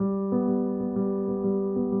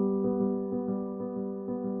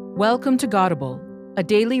Welcome to Godable, a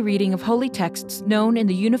daily reading of holy texts known in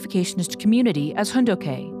the Unificationist community as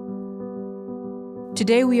Hundoke.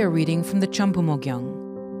 Today we are reading from the Chambumo Gyeong.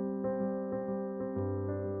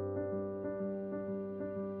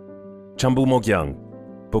 Chambumo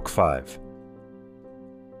Gyeong, Book 5.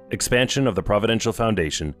 Expansion of the Providential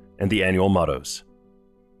Foundation and the Annual Mottos.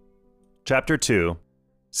 Chapter 2,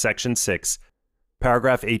 Section 6,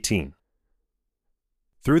 Paragraph 18.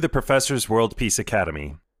 Through the Professors World Peace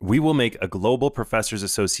Academy, we will make a global professors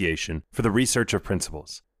association for the research of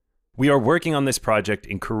principles. We are working on this project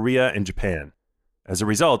in Korea and Japan. As a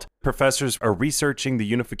result, professors are researching the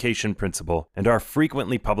unification principle and are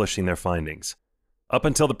frequently publishing their findings. Up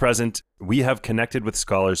until the present, we have connected with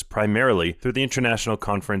scholars primarily through the International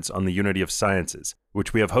Conference on the Unity of Sciences,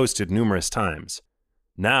 which we have hosted numerous times.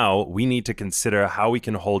 Now, we need to consider how we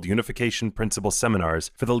can hold unification principle seminars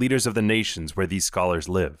for the leaders of the nations where these scholars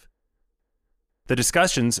live. The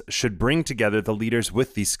discussions should bring together the leaders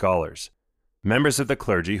with these scholars. Members of the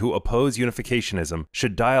clergy who oppose unificationism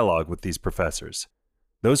should dialogue with these professors.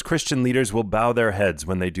 Those Christian leaders will bow their heads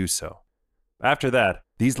when they do so. After that,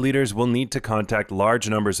 these leaders will need to contact large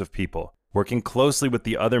numbers of people, working closely with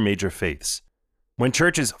the other major faiths. When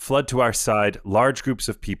churches flood to our side, large groups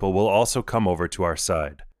of people will also come over to our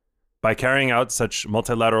side. By carrying out such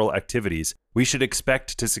multilateral activities, we should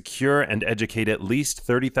expect to secure and educate at least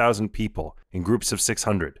 30,000 people in groups of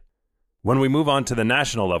 600. When we move on to the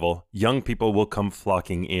national level, young people will come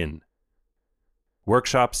flocking in.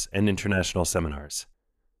 Workshops and international seminars.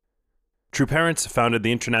 True Parents founded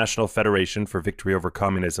the International Federation for Victory Over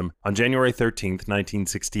Communism on January 13,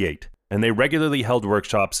 1968, and they regularly held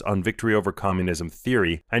workshops on victory over communism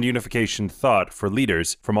theory and unification thought for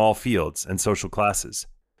leaders from all fields and social classes,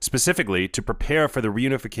 specifically to prepare for the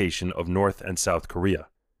reunification of North and South Korea.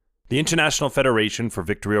 The International Federation for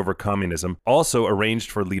Victory Over Communism also arranged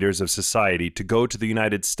for leaders of society to go to the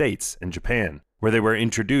United States and Japan, where they were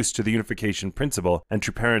introduced to the unification principle and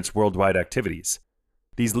True Parents' worldwide activities.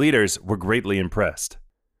 These leaders were greatly impressed.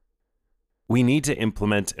 We need to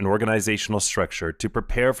implement an organizational structure to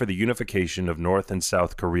prepare for the unification of North and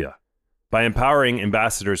South Korea. By empowering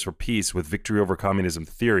ambassadors for peace with victory over communism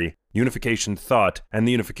theory, unification thought, and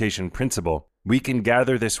the unification principle, we can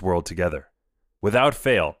gather this world together. Without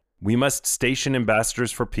fail, we must station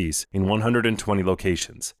ambassadors for peace in 120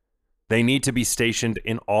 locations. They need to be stationed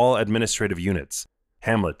in all administrative units,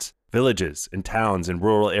 hamlets, villages, and towns in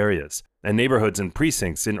rural areas, and neighborhoods and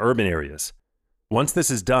precincts in urban areas. Once this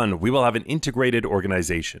is done, we will have an integrated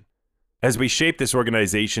organization. As we shape this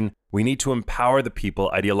organization, we need to empower the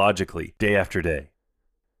people ideologically, day after day.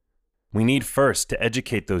 We need first to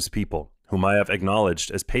educate those people, whom I have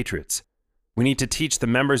acknowledged as patriots. We need to teach the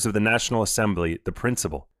members of the National Assembly the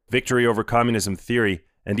principle, victory over communism theory,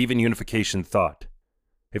 and even unification thought.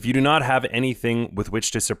 If you do not have anything with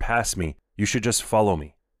which to surpass me, you should just follow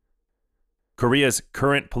me. Korea's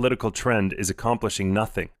current political trend is accomplishing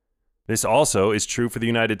nothing. This also is true for the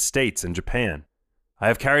United States and Japan. I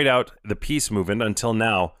have carried out the peace movement until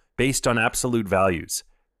now based on absolute values.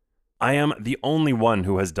 I am the only one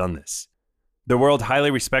who has done this. The world highly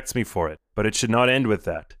respects me for it, but it should not end with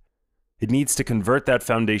that. It needs to convert that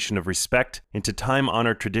foundation of respect into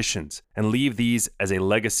time-honored traditions and leave these as a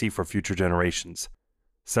legacy for future generations.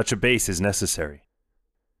 Such a base is necessary.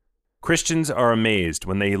 Christians are amazed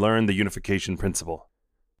when they learn the unification principle.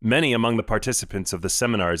 Many among the participants of the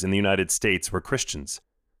seminars in the United States were Christians.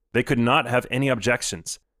 They could not have any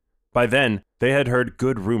objections. By then, they had heard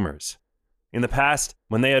good rumors. In the past,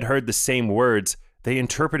 when they had heard the same words, they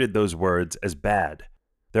interpreted those words as bad.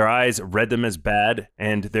 Their eyes read them as bad,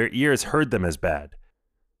 and their ears heard them as bad.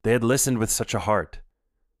 They had listened with such a heart.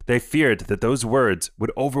 They feared that those words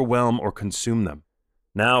would overwhelm or consume them.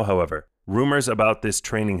 Now, however, rumors about this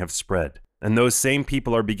training have spread, and those same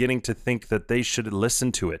people are beginning to think that they should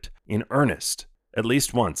listen to it in earnest, at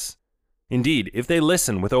least once. Indeed, if they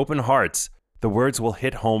listen with open hearts, the words will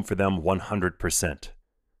hit home for them 100%.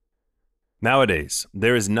 Nowadays,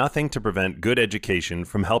 there is nothing to prevent good education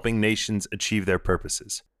from helping nations achieve their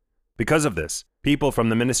purposes. Because of this, people from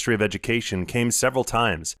the Ministry of Education came several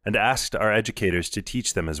times and asked our educators to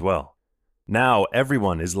teach them as well. Now,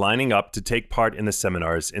 everyone is lining up to take part in the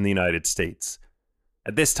seminars in the United States.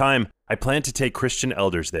 At this time, I plan to take Christian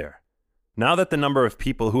elders there. Now that the number of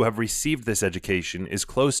people who have received this education is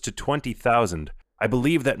close to 20,000, I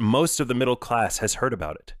believe that most of the middle class has heard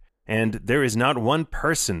about it, and there is not one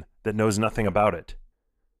person that knows nothing about it.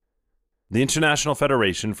 The International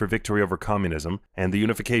Federation for Victory Over Communism and the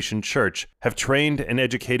Unification Church have trained and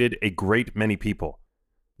educated a great many people.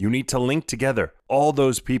 You need to link together all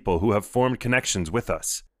those people who have formed connections with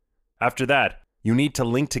us. After that, You need to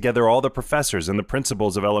link together all the professors and the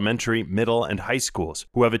principals of elementary, middle, and high schools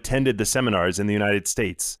who have attended the seminars in the United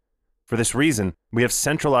States. For this reason, we have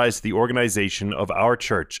centralized the organization of our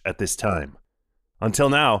church at this time. Until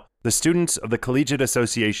now, the students of the Collegiate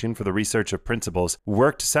Association for the Research of Principles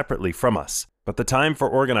worked separately from us, but the time for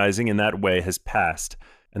organizing in that way has passed,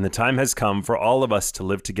 and the time has come for all of us to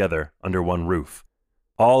live together under one roof.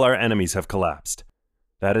 All our enemies have collapsed.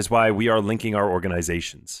 That is why we are linking our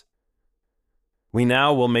organizations. We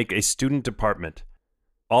now will make a student department.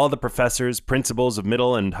 All the professors, principals of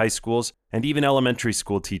middle and high schools, and even elementary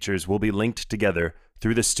school teachers will be linked together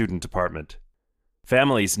through the student department.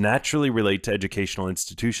 Families naturally relate to educational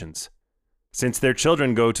institutions. Since their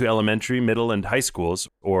children go to elementary, middle, and high schools,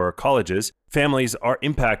 or colleges, families are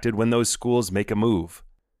impacted when those schools make a move.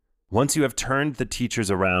 Once you have turned the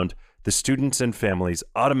teachers around, the students and families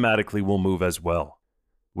automatically will move as well.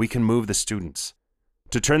 We can move the students.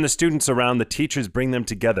 To turn the students around, the teachers bring them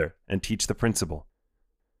together and teach the principal.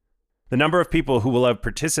 The number of people who will have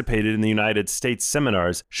participated in the United States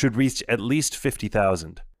seminars should reach at least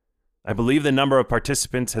 50,000. I believe the number of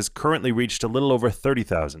participants has currently reached a little over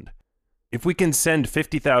 30,000. If we can send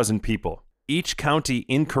 50,000 people, each county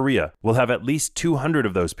in Korea will have at least 200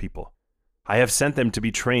 of those people. I have sent them to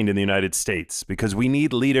be trained in the United States because we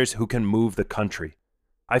need leaders who can move the country.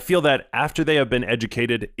 I feel that after they have been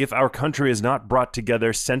educated, if our country is not brought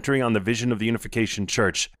together centering on the vision of the Unification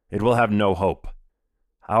Church, it will have no hope.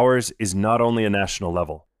 Ours is not only a national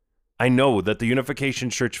level. I know that the Unification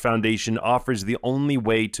Church Foundation offers the only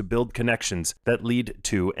way to build connections that lead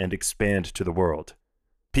to and expand to the world.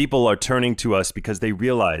 People are turning to us because they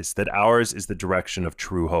realize that ours is the direction of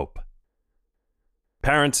true hope.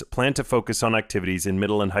 Parents plan to focus on activities in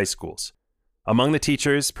middle and high schools. Among the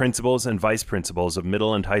teachers, principals, and vice principals of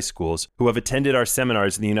middle and high schools who have attended our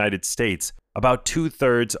seminars in the United States, about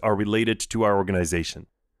 2/3 are related to our organization.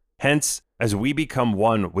 Hence, as we become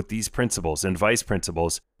one with these principals and vice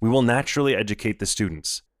principals, we will naturally educate the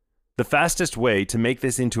students. The fastest way to make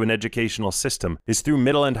this into an educational system is through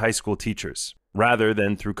middle and high school teachers, rather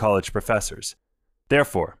than through college professors.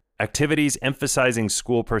 Therefore, activities emphasizing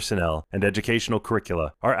school personnel and educational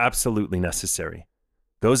curricula are absolutely necessary.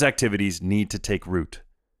 Those activities need to take root.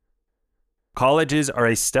 Colleges are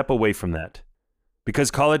a step away from that.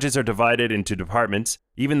 Because colleges are divided into departments,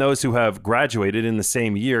 even those who have graduated in the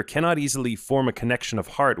same year cannot easily form a connection of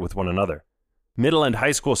heart with one another. Middle and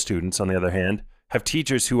high school students, on the other hand, have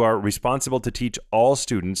teachers who are responsible to teach all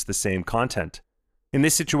students the same content. In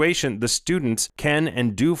this situation, the students can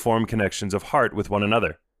and do form connections of heart with one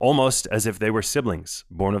another, almost as if they were siblings,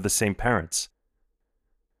 born of the same parents.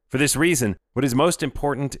 For this reason, what is most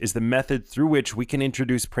important is the method through which we can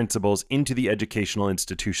introduce principles into the educational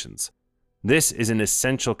institutions. This is an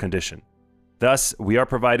essential condition. Thus, we are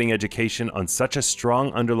providing education on such a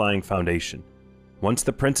strong underlying foundation. Once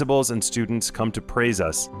the principals and students come to praise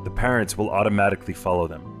us, the parents will automatically follow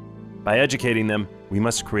them. By educating them, we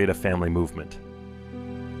must create a family movement.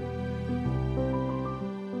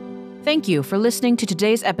 Thank you for listening to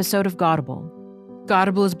today's episode of Godable.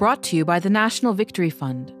 Godable is brought to you by the National Victory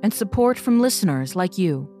Fund and support from listeners like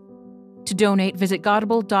you. To donate, visit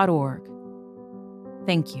godable.org.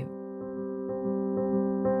 Thank you.